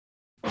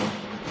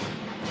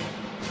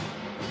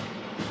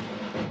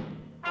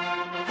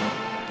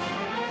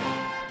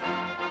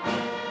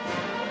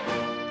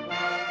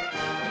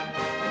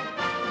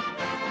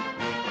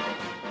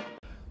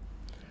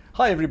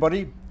Hi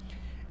everybody,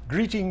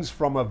 greetings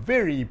from a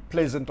very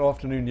pleasant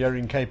afternoon here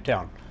in Cape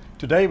Town.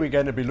 Today we're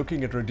going to be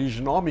looking at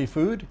Rhodesian Army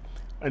food,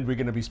 and we're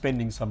going to be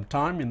spending some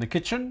time in the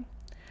kitchen.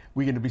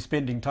 We're going to be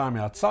spending time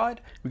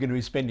outside. We're going to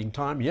be spending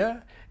time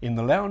here in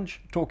the lounge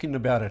talking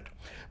about it.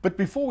 But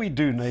before we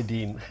do,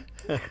 Nadine,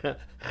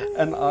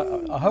 and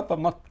I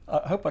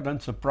hope I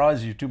don't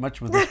surprise you too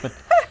much with this, but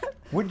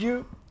would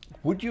you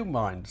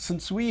mind,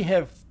 since we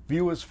have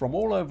viewers from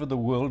all over the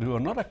world who are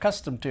not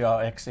accustomed to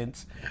our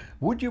accents,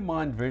 would you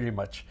mind very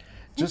much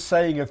just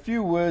saying a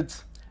few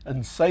words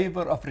in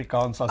Suiwer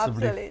Afrikaans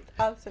asseblief?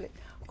 Absoluut.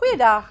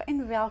 Goeiedag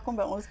en welkom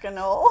by ons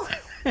kanaal.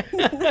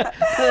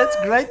 That's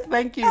great,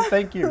 thank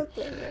you.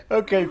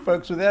 Okay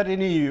folks, without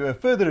any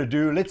further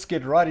ado, let's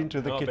get right into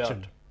the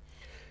kitchen.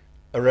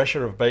 A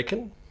rasher of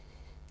bacon,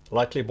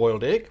 lightly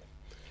boiled egg,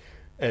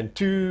 and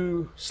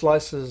 2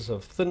 slices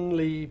of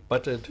thinly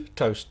buttered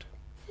toast.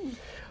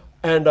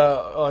 And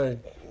I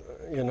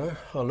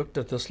looked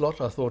at this lot.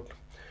 I thought,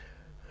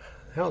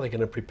 how are they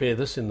going to prepare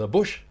this in the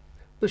bush?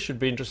 This should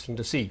be interesting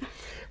to see.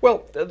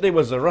 Well, there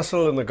was a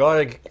rustle, and the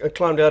guy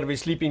climbed out of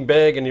his sleeping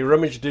bag and he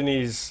rummaged in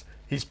his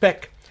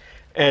pack,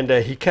 and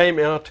he came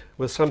out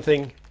with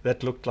something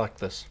that looked like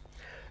this.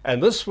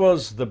 And this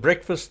was the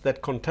breakfast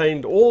that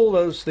contained all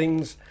those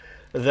things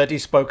that he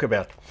spoke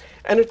about.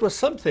 And it was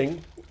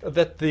something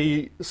that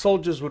the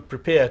soldiers would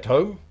prepare at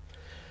home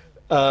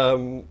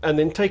and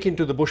then take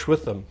into the bush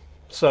with them.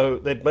 So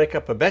they'd make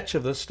up a batch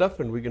of this stuff,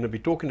 and we're going to be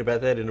talking about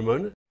that in a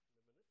moment.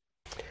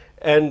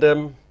 And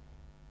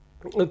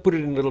they'd put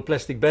it in little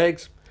plastic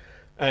bags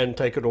and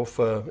take it off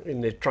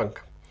in their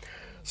trunk.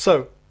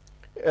 So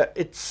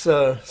it's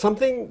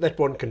something that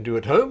one can do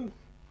at home,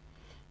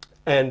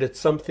 and it's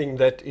something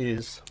that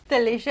is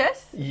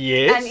Delicious.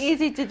 Yes. And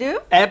easy to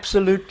do.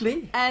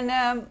 Absolutely.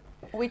 And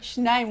which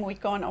name we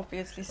can't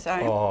obviously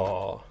say.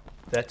 Oh,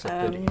 that's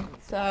a pity.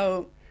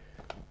 So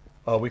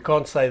we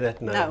can't say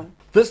that now. No.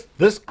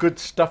 This good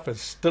stuff is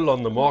still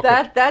on the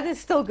market. that is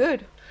still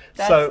good.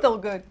 That's still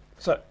good.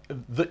 So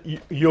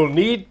you'll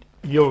need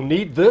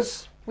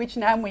this, Which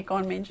name we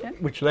can't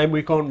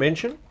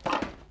mention.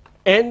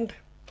 And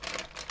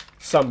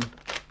some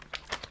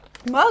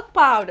Milk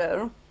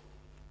powder.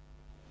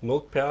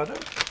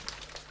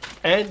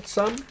 And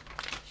some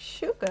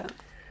Sugar.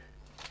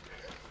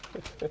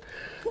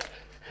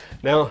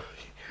 Now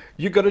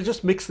you've got to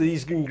just mix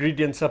these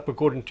ingredients up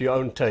according to your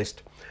own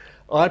taste.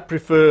 I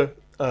prefer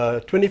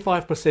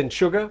 25%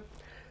 sugar,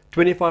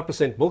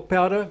 25% milk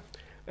powder,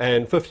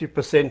 and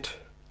 50%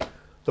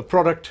 the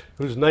product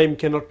whose name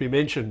cannot be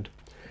mentioned.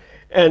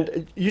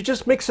 And you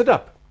just mix it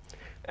up.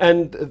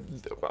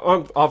 And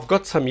I've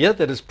got some here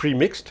that is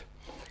pre-mixed.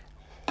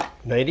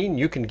 Nadine,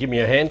 you can give me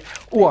a hand.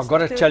 Oh, I've got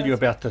to tell you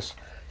about this.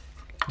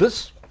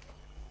 This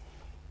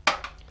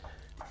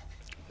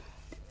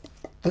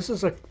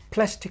is a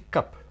plastic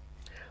cup.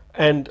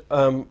 And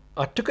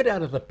I took it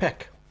out of the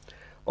pack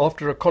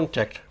after a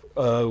contact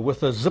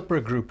with a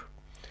zipper group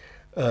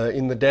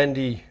in the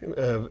Dandy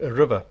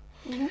River.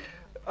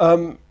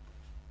 Mm-hmm.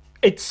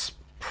 It's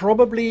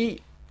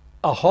probably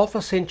a half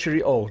a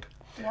century old.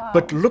 Wow.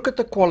 But look at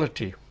the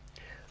quality.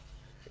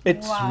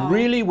 It's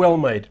really well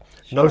made.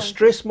 Sure. No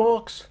stress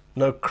marks,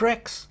 no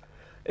cracks.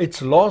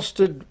 It's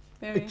lasted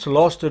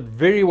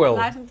very well.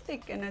 Nice and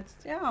thick, and it's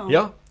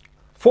 4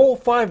 or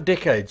 5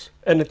 decades,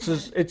 and it's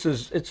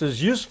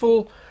as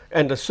useful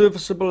and as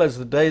serviceable as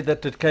the day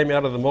that it came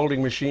out of the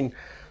molding machine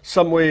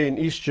somewhere in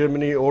East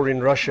Germany or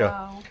in Russia.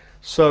 Wow.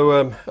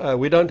 So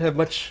we don't have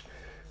much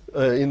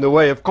in the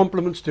way of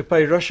compliments to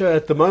pay Russia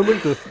at the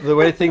moment with the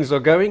way things are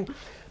going,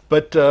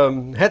 but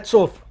hats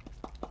off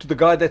to the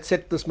guy that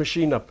set this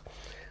machine up.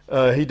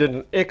 He did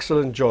an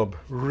excellent job,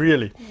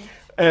 really.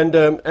 And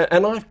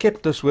I've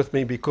kept this with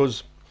me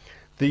because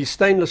the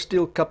stainless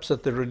steel cups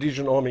that the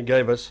Rhodesian Army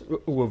gave us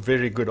were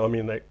very good. I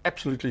mean, they're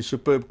absolutely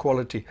superb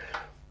quality.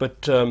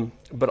 But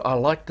I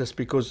like this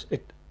because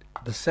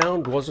the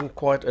sound wasn't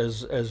quite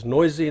as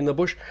noisy in the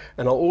bush,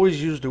 and I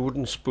always used a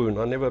wooden spoon.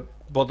 I never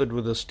bothered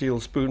with a steel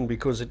spoon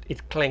because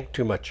it clanked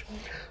too much.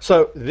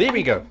 So there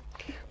we go.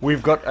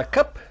 We've got a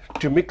cup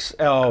to mix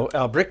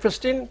our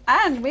breakfast in.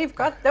 And we've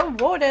got the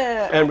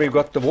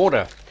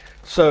water.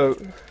 So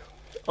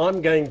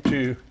I'm going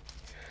to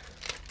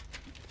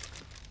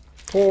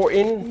pour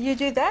in. You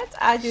do that,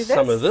 I do this.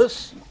 Some of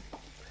this.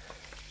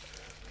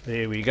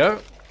 There we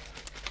go.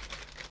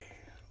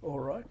 All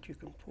right, you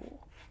can pour.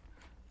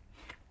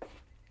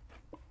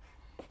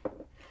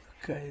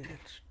 Okay,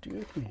 let's do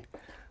it. Man,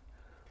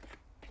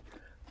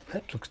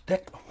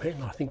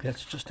 I think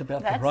that's just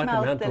about the right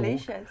amount of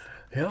water.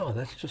 Yeah,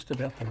 that's just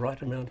about the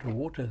right amount of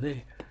water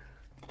there.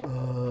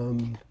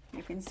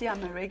 You can see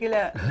I'm a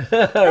regular.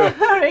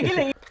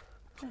 That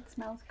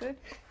smells good.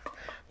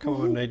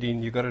 Come on,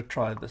 Nadine, you got to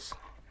try this.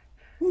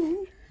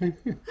 Well,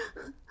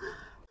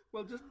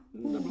 just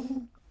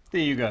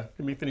there you go.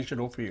 Let me finish it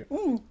all for you.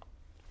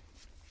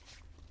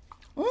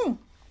 Well,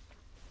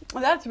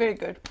 that's very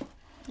good.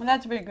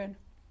 That's very good.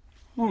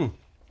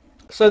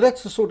 So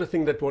that's the sort of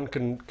thing that one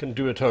can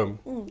do at home.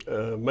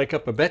 Make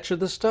up a batch of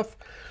this stuff,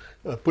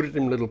 put it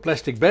in little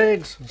plastic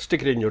bags,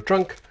 stick it in your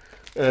trunk,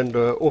 and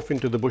off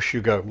into the bush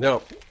you go.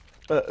 Now,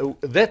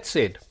 that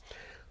said,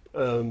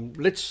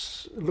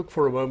 let's look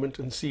for a moment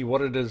and see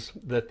what it is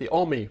that the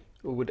army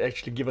would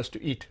actually give us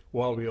to eat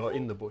while we are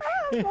in the bush.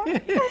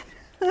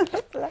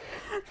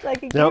 It's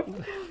like a Now,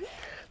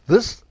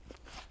 gift.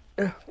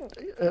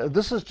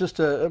 this is just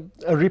a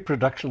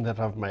reproduction that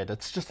I've made.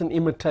 It's just an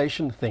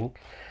imitation thing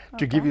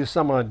to give you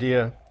some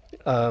idea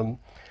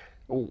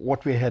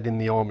what we had in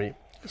the army.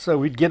 So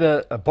we'd get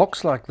a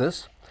box like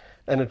this,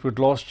 and it would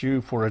last you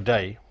for a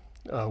day.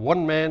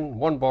 One man,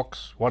 one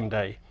box, one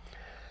day.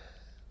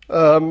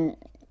 And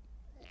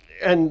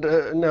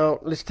now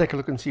let's take a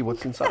look and see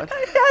what's inside.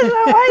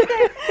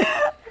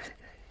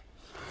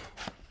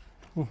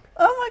 Oh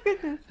my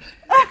goodness.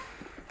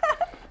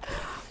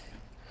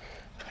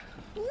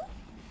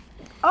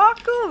 Oh,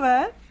 cool,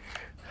 man.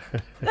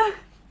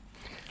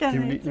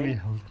 Can you see?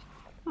 Oh,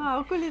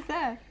 how cool is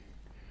that?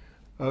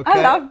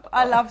 Okay.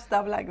 I love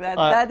stuff like that.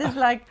 That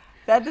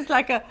is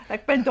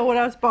like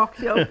Pandora's box.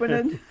 You open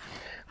it.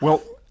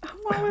 Well,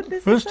 Oh,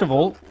 this first is of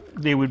all,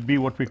 there would be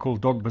what we call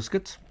dog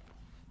biscuits.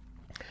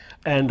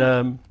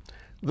 And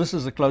this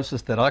is the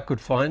closest that I could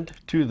find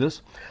to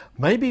this.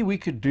 Maybe we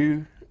could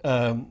do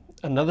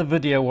another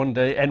video one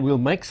day, and we'll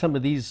make some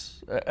of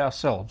these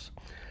ourselves.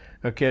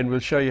 Okay, and we'll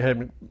show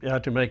you how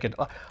to make it.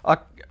 I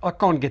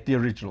can't get the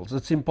originals.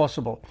 It's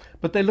impossible.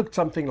 But they looked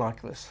something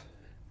like this.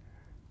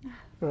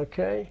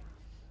 Okay.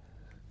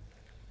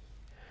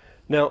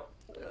 Now,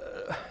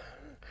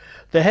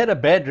 they had a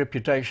bad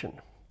reputation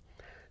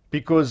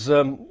because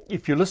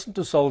if you listen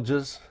to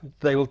soldiers,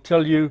 they will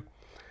tell you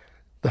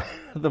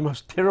the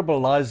most terrible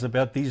lies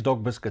about these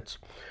dog biscuits.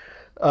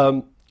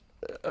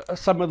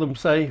 Some of them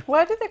say...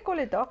 Why do they call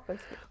it dog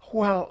biscuit?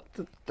 Well,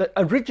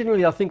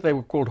 originally I think they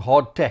were called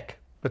hardtack,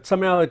 but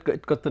somehow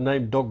it got the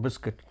name dog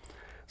biscuit.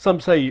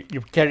 Some say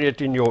you carry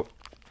it in your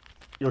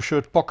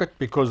shirt pocket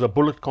because a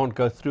bullet can't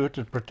go through it.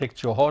 It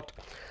protects your heart.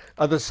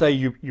 Others say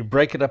you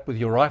break it up with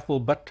your rifle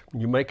butt,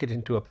 you make it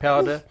into a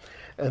powder,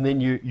 and then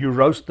you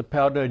roast the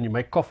powder and you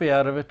make coffee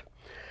out of it.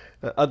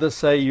 Others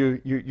say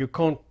you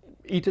can't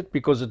eat it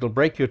because it'll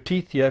break your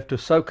teeth. You have to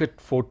soak it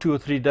for 2 or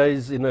 3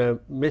 days in a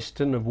mess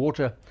tin of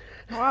water.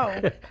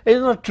 Wow. It's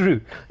not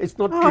true. It's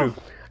not true.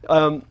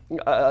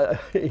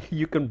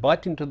 You can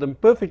bite into them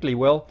perfectly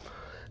well.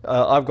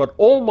 I've got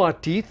all my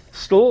teeth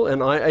still,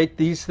 and I ate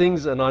these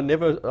things, and I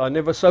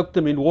never soaked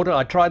them in water.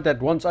 I tried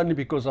that once only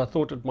because I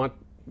thought it might,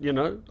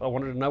 I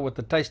wanted to know what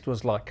the taste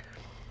was like.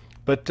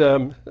 But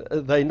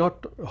they're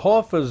not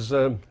half as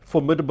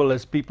formidable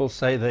as people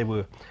say they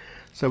were.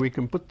 So we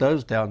can put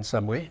those down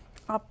somewhere.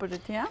 I'll put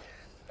it here.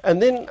 And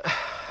then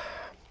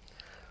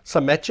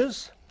some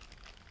matches.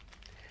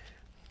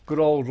 Good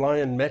old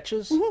lion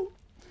matches.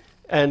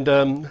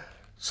 And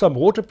some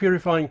water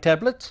purifying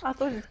tablets. I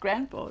thought it's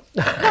grandpa's.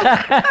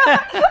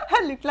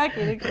 I look like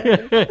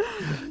it.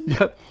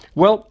 Yeah.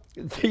 Well,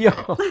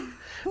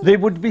 there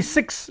would be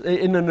 6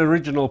 in an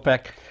original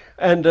pack.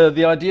 And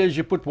the idea is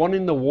you put one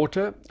in the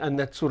water, and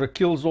that sort of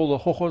kills all the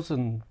hohos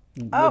and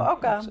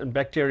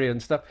bacteria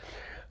and stuff.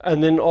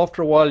 And then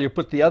after a while you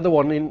put the other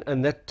one in,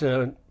 and that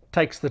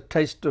takes the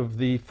taste of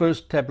the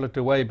first tablet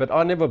away. But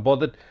I never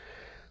bothered.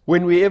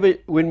 When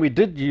we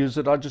did use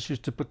it, I just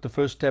used to put the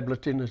first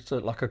tablet in. It's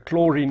like a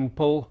chlorine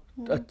pill.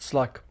 It's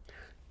like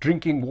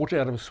drinking water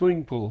out of a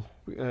swimming pool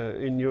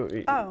in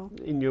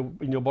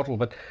your bottle.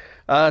 But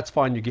it's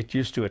fine. You get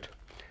used to it.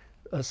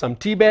 Some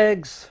tea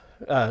bags,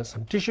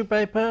 some tissue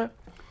paper.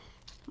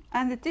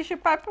 And the tissue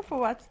paper, for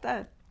what's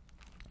that?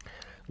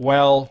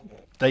 Well,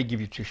 they give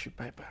you tissue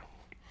paper.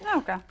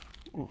 Okay.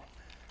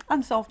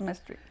 Unsolved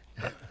mystery.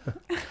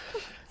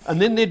 And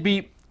then there'd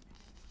be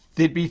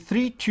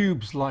 3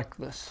 tubes like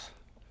this.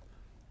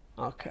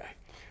 Okay.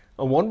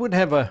 And one would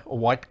have a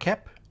white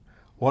cap,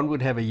 one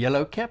would have a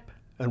yellow cap,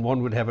 and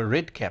one would have a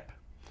red cap.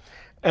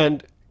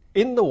 And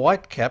in the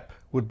white cap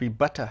would be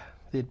butter.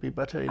 There'd be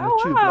butter in a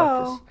tube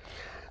like this.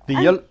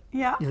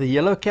 The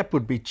yellow cap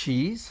would be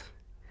cheese,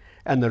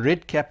 and the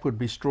red cap would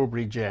be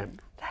strawberry jam.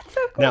 That's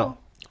so cool. Now,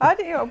 how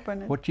do you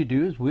open it? What you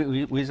do is,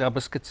 where's our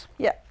biscuits?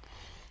 Yeah.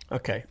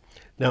 Okay.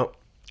 Now,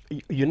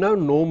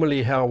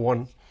 normally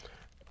how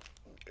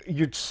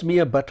you'd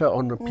smear butter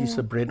on a piece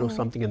of bread or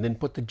something and then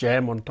put the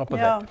jam on top of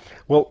that.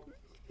 Well,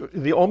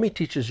 the army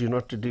teaches you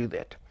not to do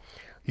that.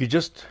 You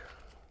just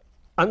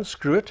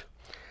unscrew it,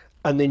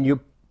 and then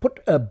you put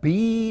a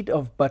bead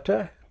of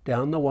butter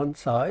down the one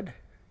side,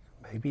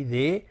 maybe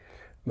there,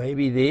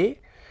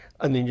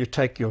 and then you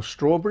take your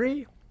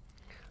strawberry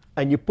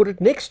and you put it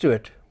next to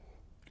it.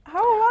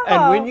 Oh, wow.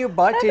 And when you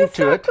bite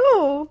into it,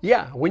 cool.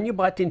 yeah, when you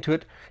bite into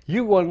it,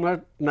 you will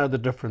not know the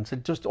difference.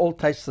 It just all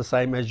tastes the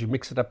same as you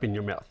mix it up in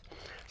your mouth.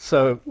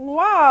 So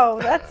wow,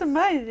 that's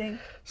amazing.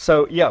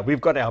 So yeah,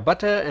 we've got our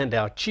butter and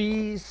our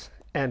cheese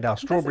and our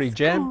strawberry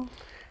jam, cool.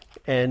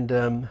 And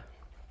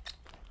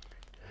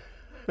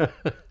this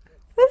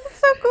is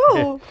so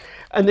cool.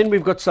 And then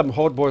we've got some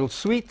hard-boiled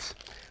sweets.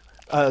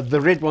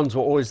 The red ones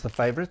were always the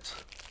favorites.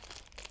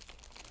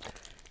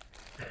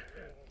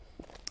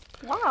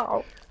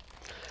 Wow.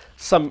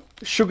 Some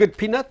sugared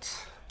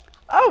peanuts.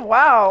 Oh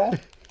wow.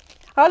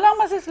 How long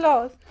must this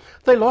last?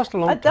 They last a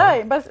long time. A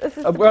day?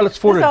 But well, it's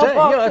for a day.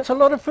 Box. Yeah, it's a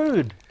lot of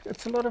food.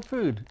 It's a lot of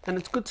food, and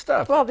it's good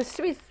stuff. Well, the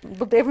sweets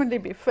will definitely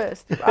be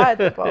first if I had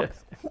the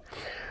box.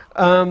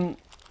 And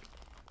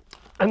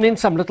then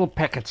some little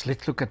packets.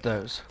 Let's look at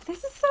those.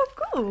 This is so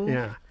cool.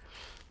 Yeah.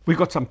 We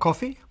got some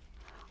coffee.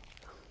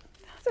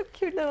 That's a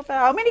cute little bag.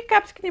 How many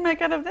cups can you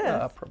make out of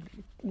this?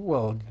 Probably,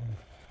 well,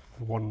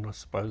 one, I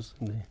suppose.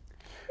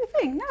 You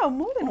think? No,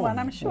 more than one,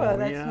 I'm sure.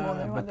 That's yeah, more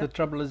than one. but the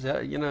trouble is,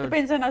 you know...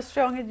 Depends on how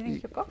strong you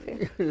drink your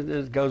coffee.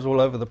 It goes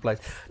all over the place.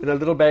 And a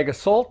little bag of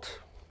salt.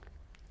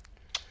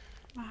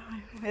 Wow,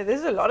 yeah,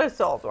 there's a lot of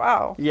salt,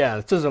 wow. Yeah,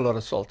 it is a lot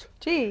of salt.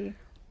 Gee.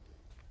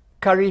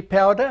 Curry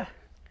powder.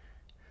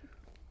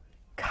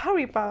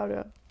 Curry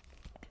powder.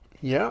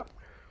 Yeah.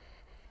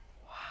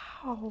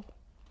 Wow.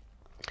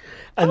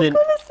 And How then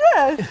cool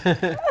is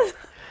that?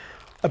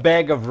 a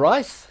bag of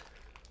rice.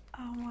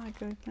 Oh my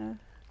goodness.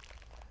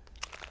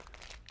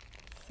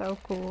 So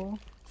cool.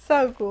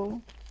 So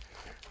cool.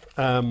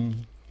 A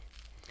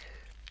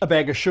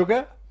bag of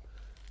sugar.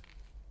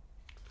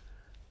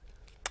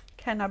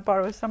 Can I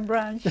borrow some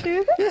brown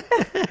sugar?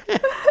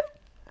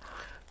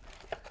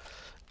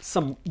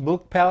 Some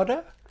milk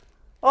powder.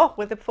 Oh,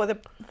 for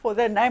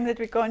the name that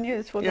we can't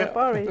use for the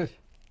porridge.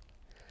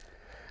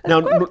 Now,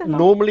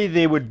 normally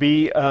there would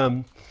be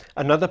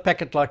another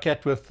packet like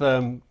that with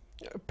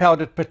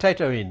powdered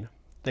potato in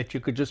that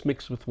you could just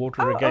mix with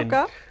water again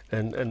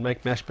and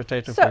make mashed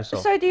potato for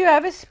yourself. So do you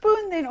have a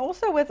spoon then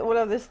also with all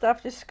of this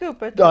stuff to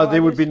scoop it? No,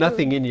 there would be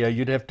nothing in here.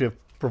 You'd have to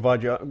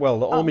provide your, well,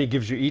 the army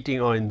gives you eating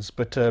irons,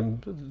 but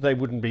they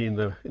wouldn't be in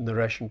the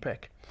ration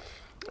pack.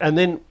 And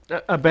then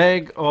a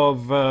bag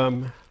of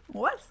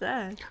what's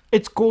that?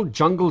 It's called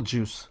jungle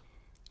juice.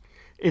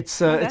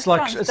 It's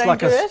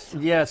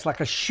like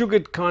a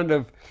sugared kind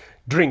of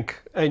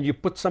drink, and you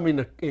put some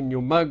in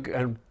your mug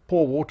and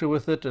pour water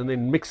with it, and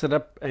then mix it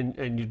up,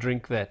 and you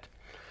drink that.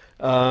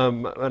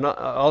 And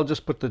I'll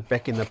just put it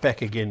back in the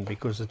pack again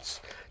because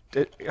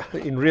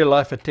in real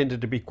life it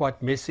tended to be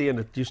quite messy, and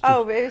it used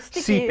to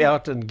seep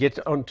out and get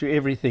onto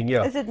everything.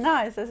 Yeah. Is it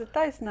nice? Does it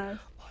taste nice?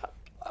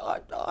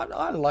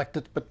 I liked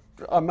it, but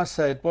I must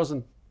say it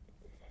wasn't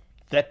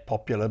that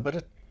popular, but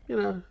it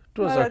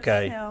was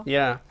okay.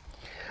 Yeah.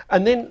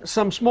 And then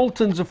some small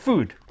tins of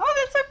food. Oh,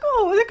 that's so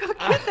cool. Look how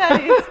cute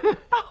that is.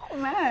 Oh,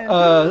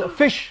 man.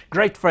 Fish,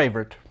 great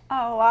favorite.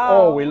 Oh, wow.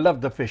 Oh, we love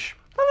the fish.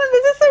 Oh,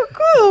 this is so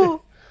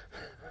cool.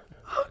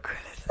 How cool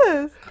is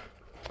this?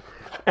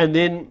 And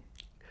then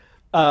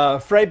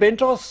Frey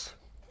Bentos,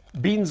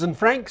 beans and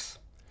franks.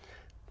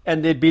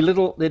 And there'd be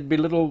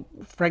little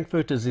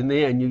frankfurters in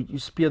there, and you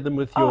spear them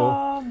with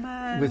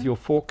your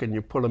fork, and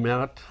you pull them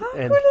out. How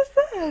cool is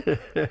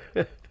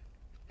that?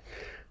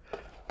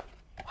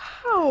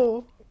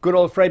 Wow. Good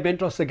old Frey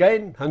Bentos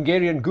again,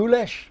 Hungarian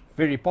goulash,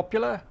 very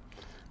popular.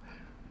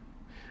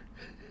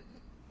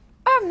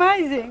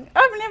 Amazing.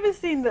 I've never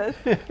seen this.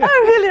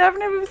 I've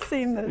never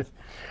seen this.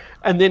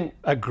 And then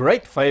a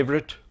great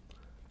favorite,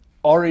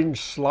 orange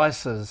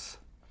slices.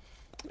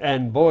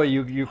 And boy,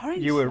 you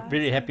were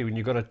very happy when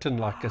you got a tin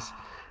like this.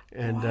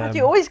 And do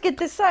you always get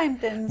the same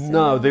tins?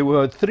 No, there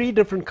were 3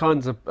 different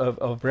kinds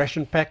of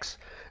ration packs,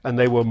 and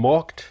they were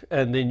marked,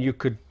 and then you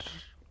could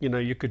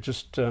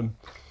just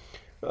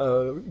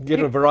get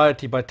a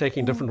variety by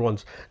taking different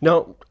ones.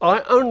 Now,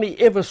 I only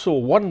ever saw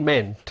one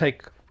man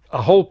take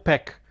a whole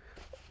pack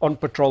on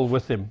patrol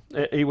with him.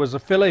 He was a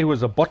fellow who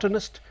was a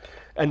botanist,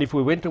 and if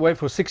we went away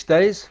for 6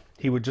 days,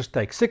 he would just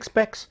take 6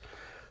 packs,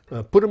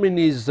 put them in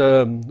his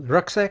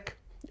rucksack,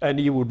 and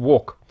he would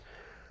walk.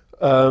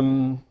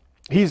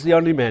 He's the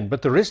only man,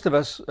 but the rest of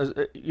us,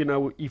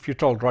 if you're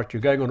told, right,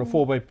 you're going on a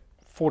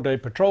 4-day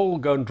patrol,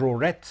 go and draw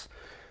rats,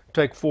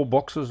 take 4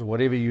 boxes or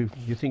whatever you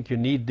think you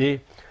need there.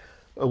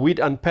 We'd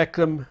unpack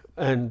them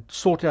and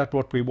sort out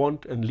what we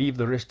want and leave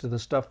the rest of the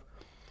stuff.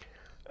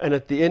 And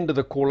at the end of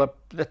the call-up,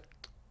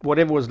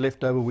 whatever was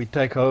left over, we'd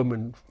take home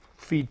and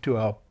feed to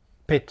our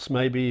pets,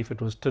 maybe, if it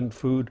was tinned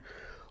food.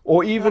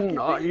 Or even,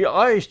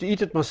 I used to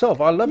eat it myself.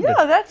 I loved it.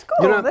 Yeah, that's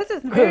cool. This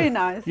is very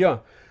nice. Yeah.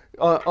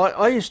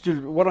 I used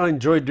to, what I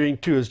enjoyed doing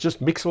too is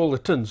just mix all the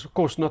tins. Of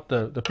course, not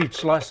the peach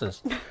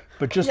slices,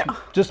 but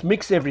just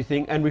mix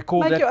everything, and we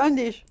called that... Make your own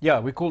dish. Yeah,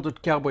 we called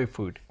it cowboy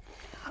food.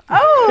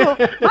 Oh,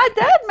 my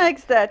dad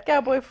makes that,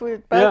 cowboy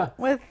food, but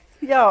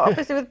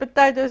obviously with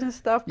potatoes and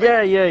stuff.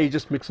 Yeah, you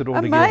just mix it all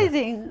together.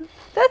 Amazing.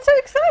 That's so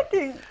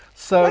exciting.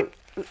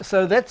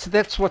 So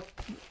that's what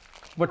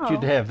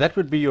you'd have. That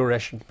would be your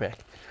ration pack.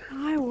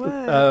 My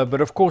word.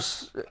 But of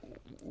course,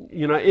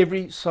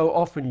 every so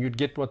often you'd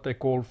get what they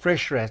call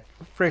fresh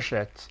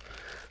rats,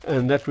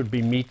 and that would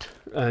be meat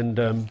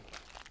and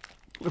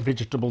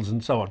vegetables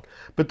and so on.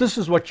 But this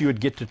is what you would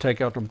get to take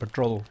out on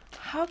patrol.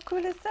 How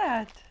cool is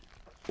that?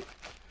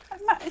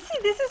 See,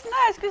 this is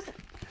nice because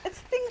it's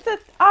things that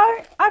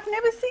I've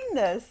never seen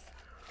this.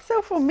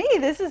 So for me,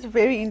 this is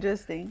very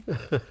interesting.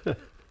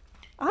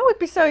 I would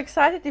be so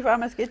excited if I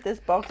must get this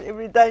box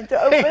every day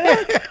to open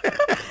it.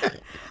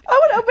 I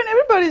would open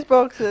everybody's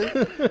boxes.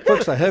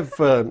 Folks, I have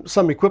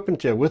some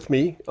equipment here with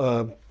me,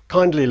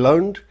 kindly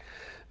loaned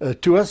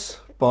to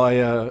us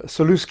by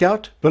Salute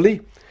Scout, Billy.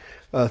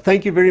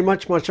 Thank you very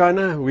much, my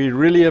China. We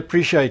really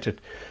appreciate it.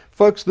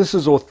 Folks, this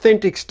is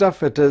authentic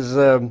stuff. It is,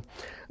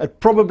 it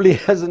probably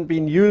hasn't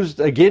been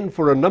used again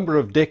for a number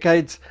of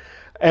decades.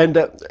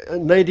 And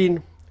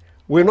Nadine,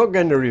 we're not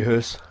going to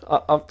rehearse.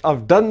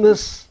 I've done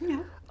this.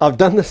 Yeah. I've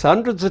done this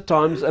hundreds of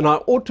times, and I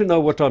ought to know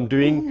what I'm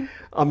doing.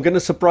 I'm going to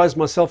surprise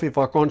myself if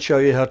I can't show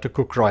you how to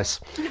cook rice,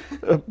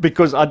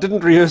 because I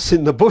didn't rehearse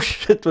in the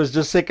bush. It was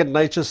just second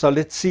nature. So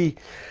let's see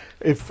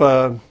if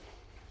that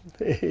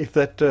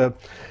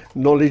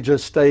knowledge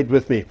has stayed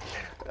with me.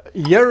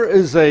 Here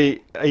is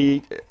a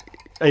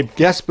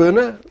gas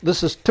burner.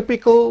 This is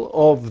typical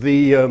of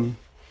the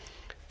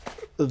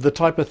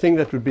type of thing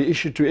that would be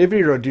issued to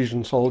every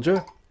Rhodesian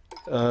soldier,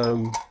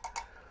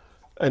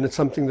 and it's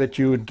something that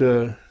you'd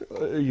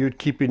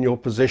keep in your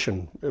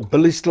possession.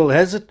 Billy still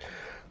has it,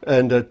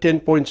 and 10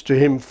 points to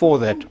him for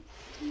that.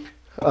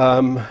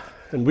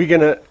 And we're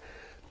gonna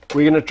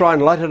try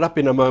and light it up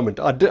in a moment.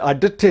 I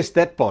did test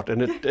that part,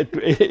 and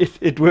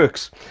it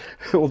works.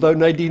 Although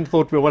Nadine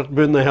thought we wanted to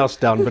burn the house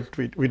down, but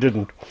we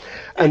didn't.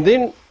 And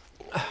then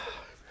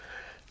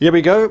here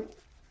we go.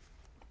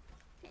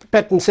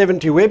 Pattern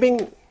 70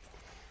 webbing,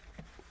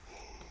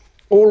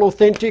 all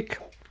authentic,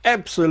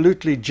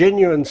 absolutely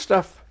genuine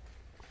stuff.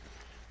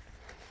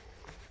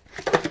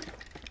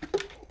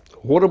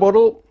 Water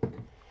bottle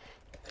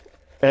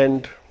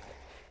and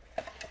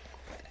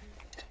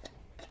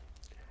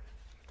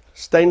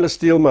stainless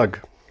steel mug,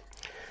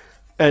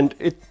 and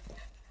it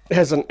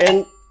has a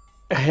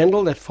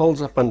handle that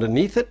folds up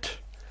underneath it.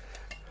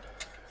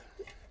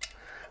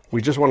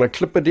 We just want to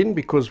clip it in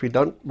because we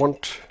don't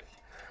want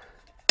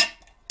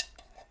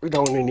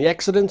any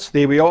accidents.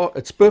 There we are.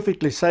 It's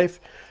perfectly safe.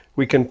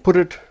 We can put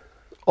it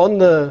on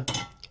the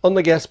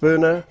gas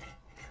burner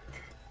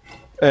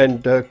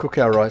and cook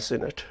our rice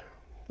in it.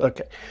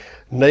 Okay,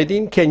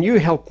 Nadine, can you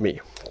help me?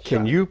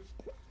 Can you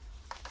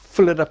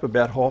fill it up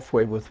about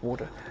halfway with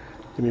water?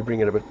 Let me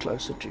bring it a bit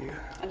closer to you.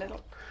 A little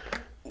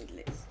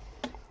less.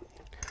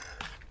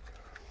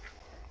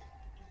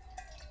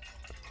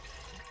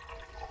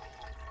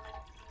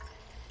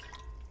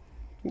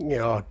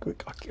 Yeah,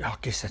 I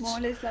guess that's more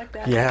or less like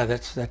that. Yeah,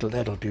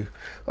 that'll do.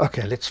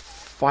 Okay, let's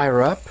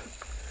fire up.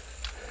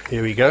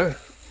 Here we go.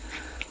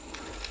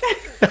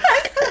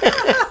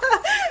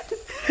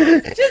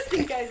 Just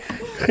in case.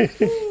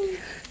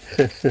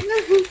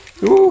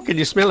 Ooh, can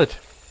you smell it?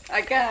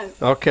 I can.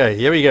 Okay,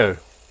 here we go.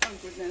 Oh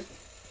goodness.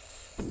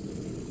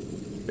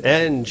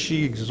 And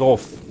she's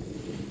off.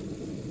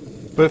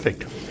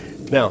 Perfect.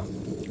 Now,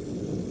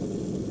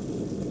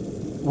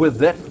 with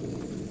that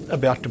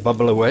about to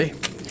bubble away,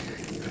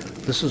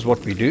 this is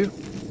what we do.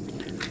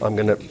 I'm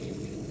going to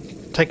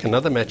take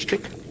another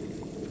matchstick,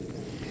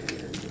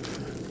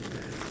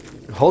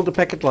 hold the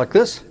packet like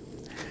this,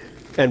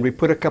 and we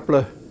put a couple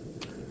of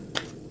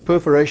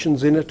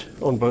perforations in it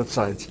on both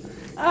sides.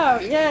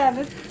 Oh yeah,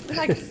 that's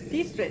like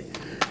de-stress.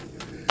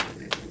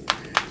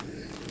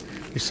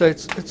 You say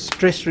it's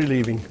stress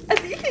relieving.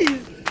 It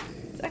is.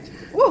 It's actually,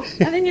 whoa,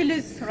 and then you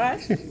lose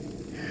rice.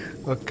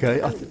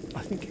 Okay, I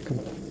think you can.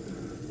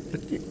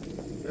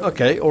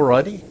 Okay,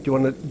 alrighty. Do you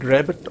want to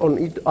grab it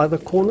on either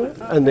corner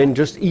and then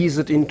just ease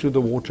it into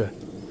the water?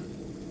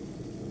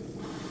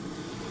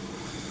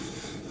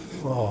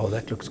 Oh,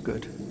 that looks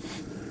good.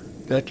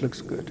 That looks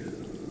good.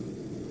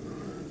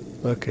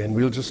 Okay, and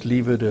we'll just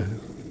leave it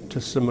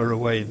to simmer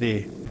away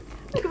there.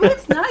 It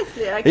works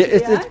nicely, actually.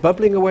 It's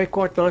bubbling away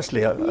quite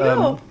nicely.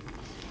 Who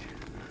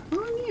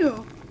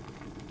knew?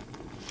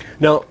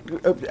 Now,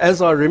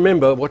 as I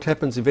remember, what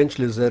happens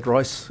eventually is that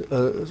rice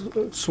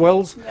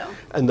swells,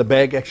 and the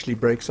bag actually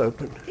breaks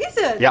open. Is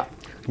it? Yeah.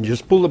 And you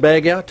just pull the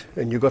bag out,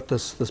 and you've got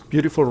this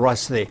beautiful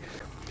rice there.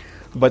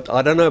 But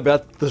I don't know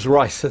about this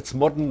rice. It's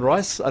modern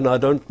rice, and I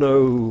don't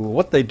know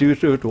what they do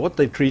to it, or what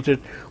they treat it,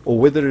 or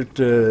whether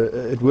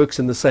it works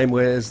in the same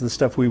way as the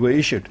stuff we were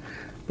issued.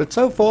 But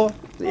so far,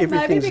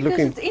 everything's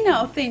looking... Maybe because it's in an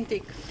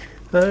authentic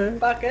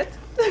bucket,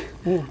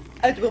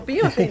 it will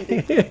be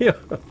authentic. Yeah.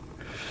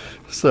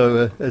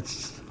 So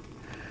it's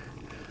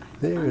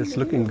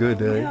looking good.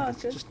 Yeah, I've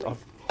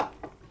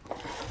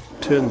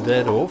turned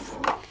that off.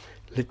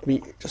 Let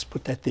me just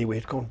put that there where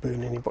it can't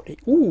burn anybody.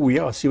 Oh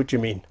yeah, I see what you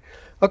mean.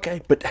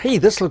 Okay, but hey,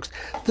 this looks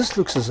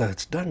as though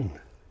it's done.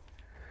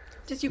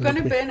 Just you're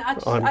gonna burn. I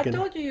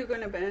told you you're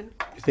gonna burn.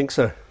 You think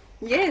so?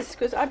 Yes,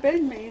 because I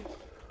burned me.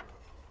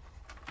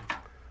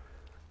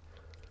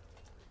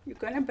 You're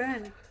gonna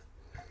burn.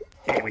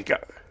 There we go.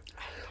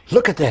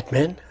 Look at that,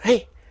 man.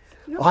 Hey.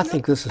 I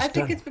think this is done. I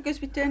think it's because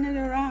we turn it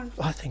around.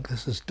 I think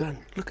this is done.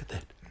 Look at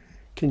that.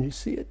 Can you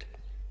see it?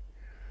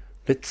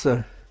 Let's,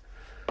 I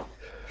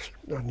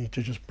need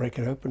to just break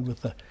it open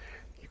with the,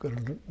 you've got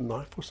a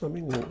knife or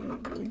something?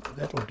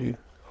 That'll do.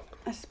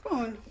 A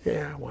spoon?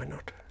 Yeah, why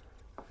not?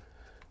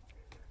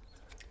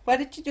 What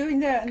did you do in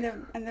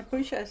the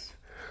bushes?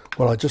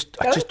 Well,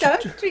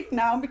 don't trick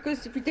now,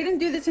 because if you didn't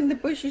do this in the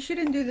bush, you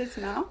shouldn't do this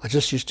now. I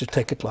just used to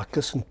take it like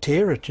this and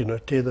tear it,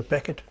 tear the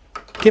packet.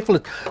 Careful,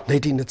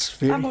 Nadine, it's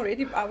very... I'm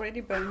already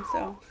burned,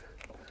 so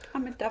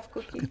I'm a tough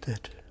cookie. Look at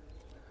that.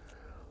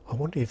 I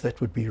wonder if that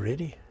would be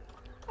ready.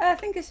 I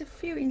think there's a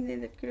few in there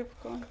that could have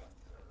gone.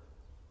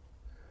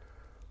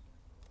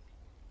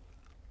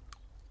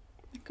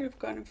 It could have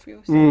gone a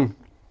few. So.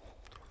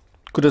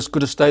 Could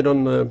have stayed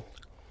on the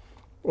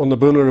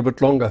burner a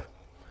bit longer.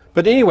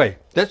 But anyway,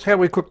 that's how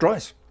we cooked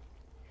rice.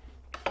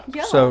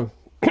 Yeah. So,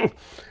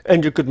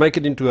 and you could make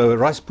it into a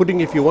rice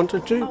pudding if you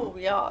wanted to. Oh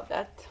yeah,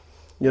 that.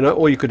 You know,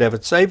 or you could have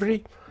it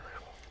savoury.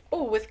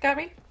 Oh, with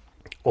curry.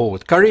 Or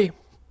with curry.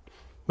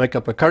 Make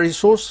up a curry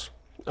sauce,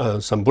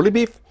 some bully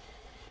beef.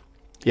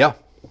 Yeah,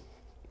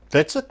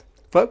 that's it,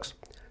 folks.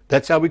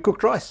 That's how we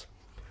cooked rice.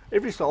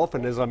 Every so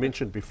often, as I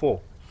mentioned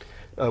before,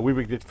 we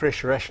would get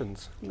fresh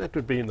rations. And that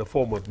would be in the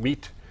form of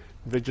meat,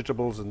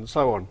 vegetables, and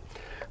so on.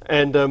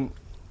 And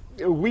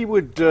we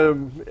would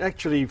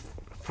actually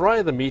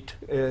fry the meat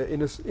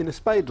in a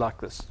spade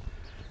like this.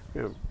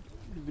 You know,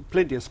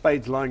 plenty of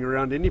spades lying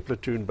around any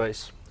platoon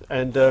base.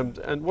 And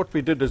what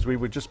we did is we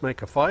would just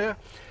make a fire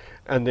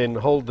and then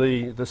hold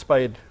the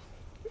spade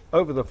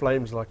over the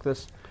flames like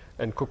this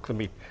and cook the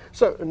meat.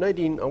 So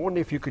Nadine, I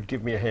wonder if you could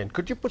give me a hand.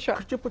 Could you put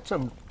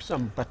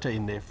some butter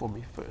in there for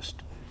me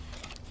first?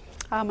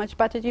 How much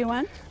butter do you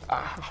want?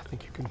 I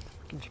think you can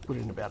just put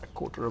in about a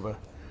quarter of a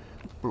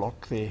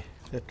block there.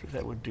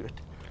 That would do it.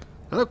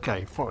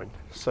 Okay, fine.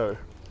 So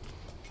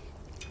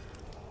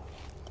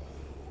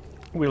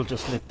we'll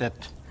just let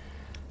that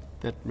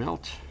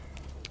melt.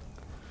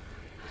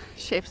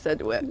 Chefs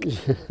at work.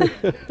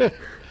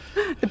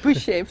 The bush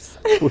chefs.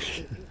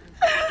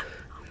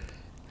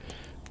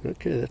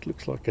 Okay, that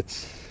looks like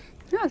it's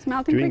Yeah, it's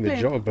melting doing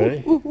quickly. the job,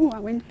 eh? Ooh, I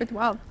went a bit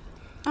wild.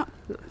 Oh,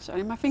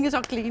 sorry, my fingers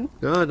are clean.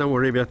 No, don't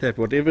worry about that.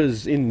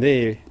 Whatever's in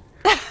there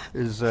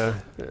is,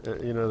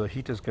 you know, the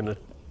heater's going to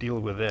deal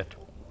with that.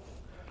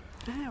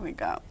 There we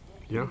go.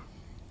 Yeah.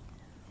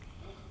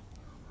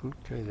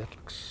 Okay, that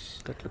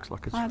looks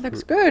like it's. Oh, it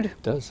looks good.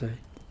 It does, eh?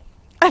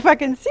 If I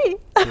can see.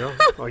 Yeah.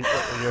 Are you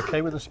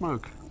okay with the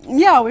smoke?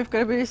 Yeah, we've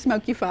got a very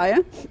smoky fire.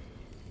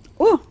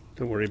 Oh,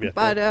 Don't worry about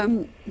but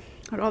that.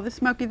 rather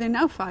smoky than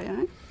no fire.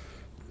 Eh?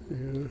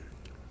 Yeah.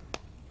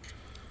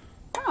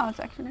 Oh, it's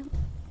actually.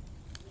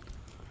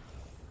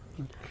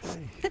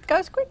 Okay. It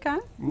goes quick, huh?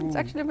 It's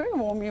actually very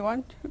warm.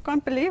 You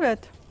can't believe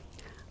it.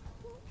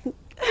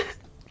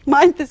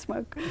 Mind the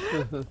smoke.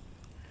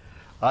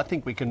 I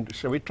think we can.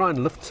 Shall we try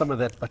and lift some of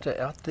that butter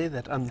out there?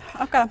 That Okay,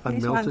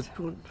 these unmelted ones.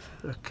 one.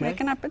 Okay. Where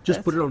can I put Just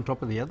this? put it on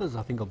top of the others.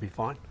 I think I'll be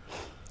fine.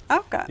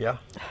 Okay. Yeah.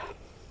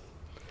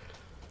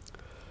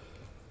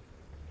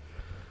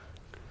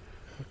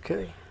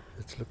 Okay,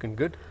 it's looking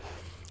good.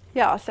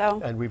 Yeah.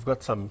 So And we've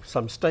got some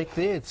steak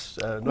there. It's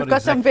not we've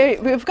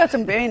got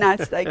some very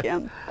nice steak.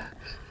 Yeah.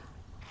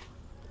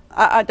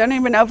 I don't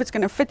even know if it's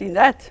going to fit in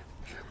that.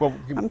 Well,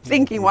 I'm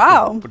thinking,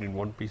 wow. Put in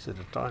one piece at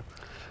a time.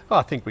 Oh,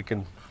 I think we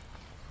can.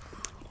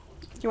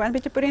 You want me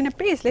to put in a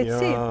piece? Let's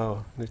see. Yeah,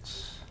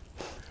 let's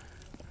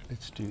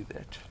do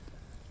that.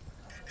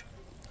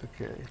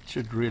 Okay, it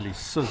should really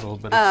sizzle,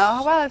 but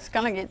Oh, well, it's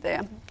going to get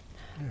there.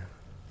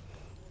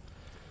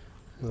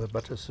 the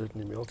butter's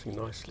certainly melting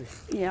nicely.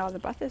 Yeah, the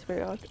butter's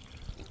very hot.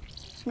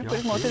 Let me Yeah, put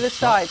it more to yeah, the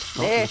side.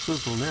 starting There. to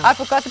sizzle now. I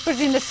forgot to put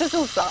it in the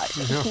sizzle side.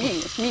 It's me,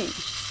 it's me.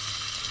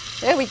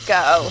 There we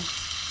go.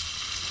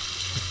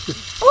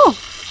 Oh!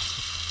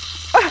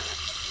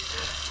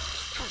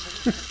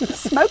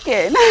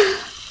 Smoking.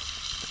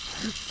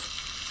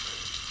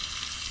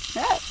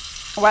 Yeah,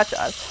 watch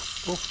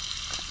us. Oh.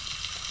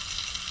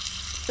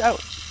 So,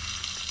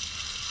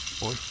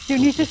 Boy. you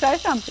need to say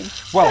something.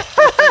 Well,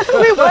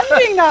 We're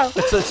wondering now.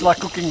 it's like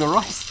cooking the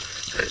rice.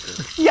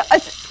 Yeah, I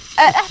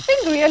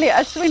think really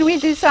it's when we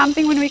do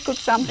something, when we cook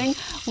something,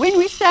 when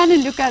we stand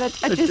and look at it,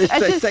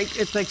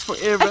 It takes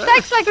forever. it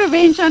takes like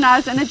revenge on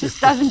us, and it just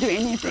doesn't do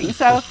anything.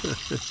 So,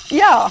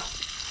 yeah.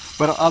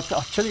 But I'll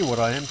tell you what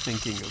I am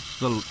thinking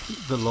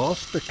of. The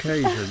last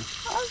occasion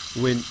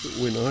when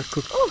I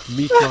cooked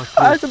meat like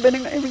I this. was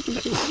burning everything.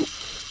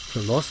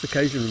 The last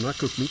occasion when I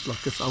cooked meat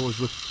like this, I was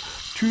with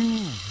two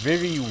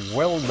very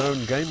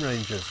well-known game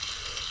rangers.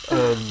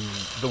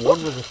 The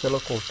one was a fellow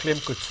called Clem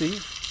Kutsi,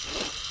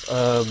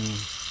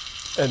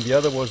 and the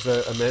other was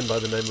a man by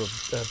the name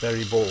of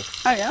Barry Ball.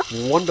 Oh yeah.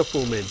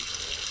 Wonderful men.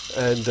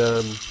 And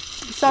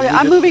Sorry, we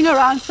I'm did- moving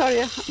around.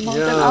 Sorry,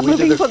 Martin. I'm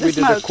moving for the we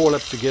did a smoke. call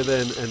up together,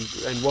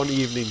 and one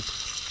evening,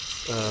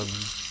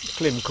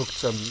 Clem cooked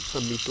some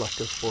meat like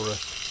this for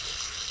us.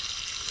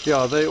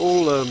 Yeah, they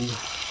all,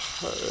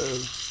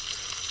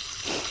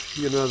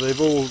 you know, they've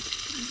all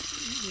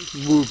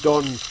moved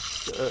on.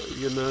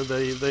 You know,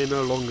 they're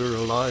no longer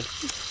alive,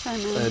 I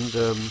know. and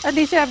At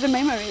least you have the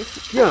memories.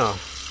 yeah.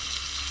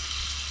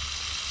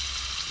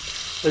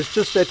 It's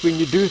just that when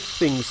you do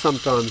things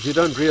sometimes you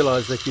don't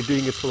realize that you're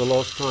doing it for the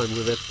last time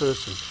with that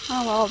person.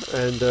 Oh well.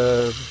 And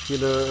you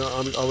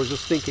know, I was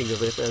just thinking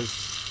of it as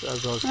I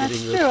was That's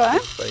getting true, eh?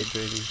 this page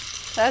ready.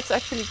 That's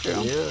actually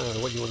true.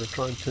 Yeah, what, you want to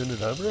try and turn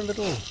it over a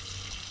little?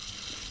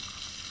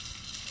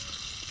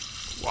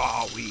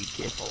 Wow, be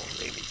careful.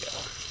 There we go.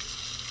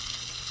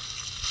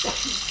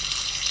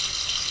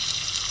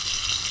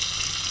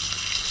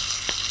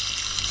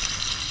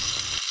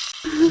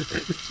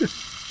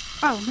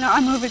 Oh, no, I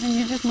move it and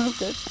you just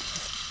moved it.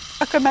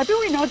 Okay, maybe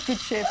we're not good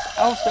chefs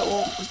after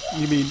all.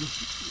 You mean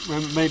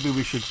maybe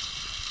we should?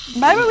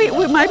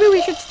 Maybe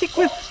we should stick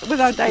with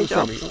our day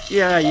job.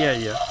 Yeah.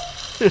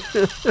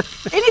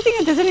 Anything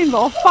that doesn't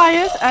involve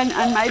fires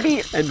and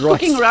maybe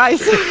cooking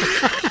rice.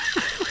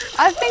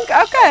 I think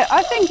okay.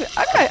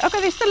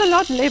 There's still a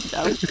lot left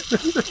though.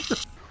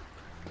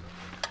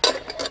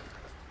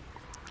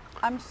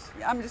 I'm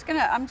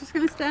just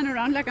gonna stand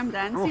around like I'm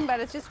dancing, but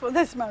it's just for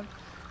this month.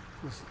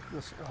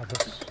 This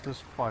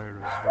fire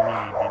has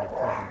really been a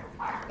problem.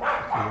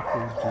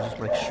 Okay, just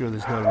make sure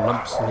there's no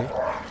lumps there.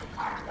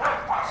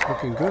 It's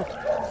looking good.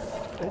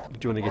 Do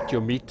you want to get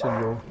your meat and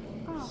your?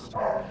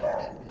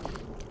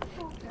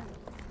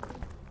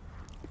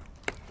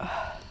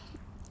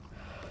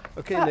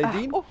 Okay,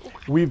 Nadine,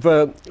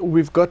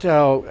 we've got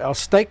our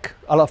steak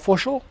à la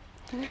fourchette,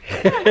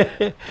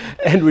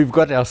 and we've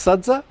got our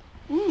sadza.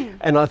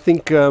 And I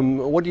think,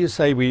 what do you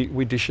say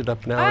we dish it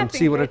up now and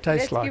see what it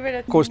tastes like?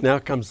 Of course, now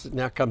comes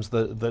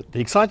the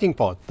exciting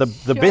part.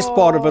 The best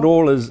part of it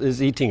all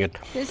is eating it.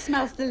 This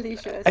smells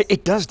delicious.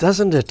 It does,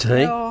 doesn't it?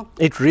 Eh?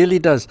 It really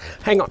does.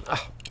 Hang on.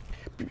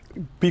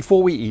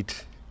 Before we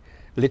eat,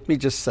 let me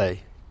just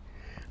say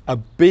a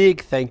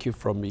big thank you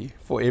from me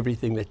for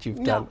everything that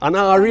you've done. And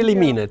I really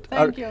mean it.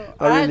 Thank you.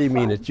 I really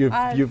mean it.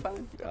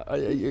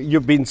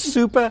 You've been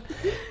super,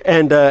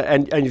 and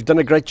you've done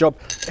a great job.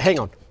 Hang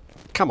on.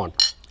 Come on.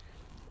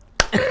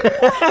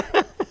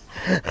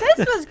 This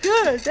was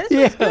good. This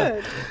was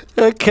good.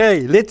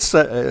 Okay, let's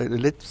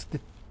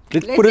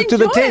put it to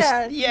the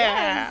test.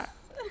 Yeah.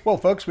 Well,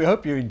 folks, we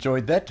hope you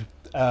enjoyed that.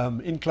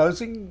 In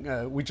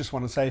closing, we just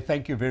want to say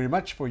thank you very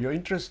much for your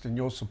interest and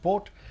your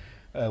support.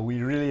 We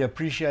really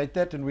appreciate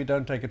that, and we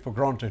don't take it for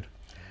granted.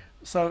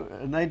 So,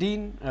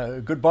 Nadine,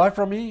 goodbye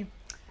from me.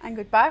 And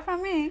goodbye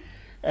from me.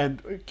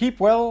 And keep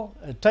well,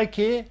 take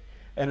care,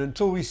 and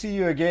until we see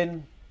you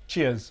again,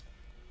 cheers.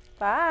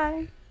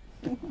 Bye.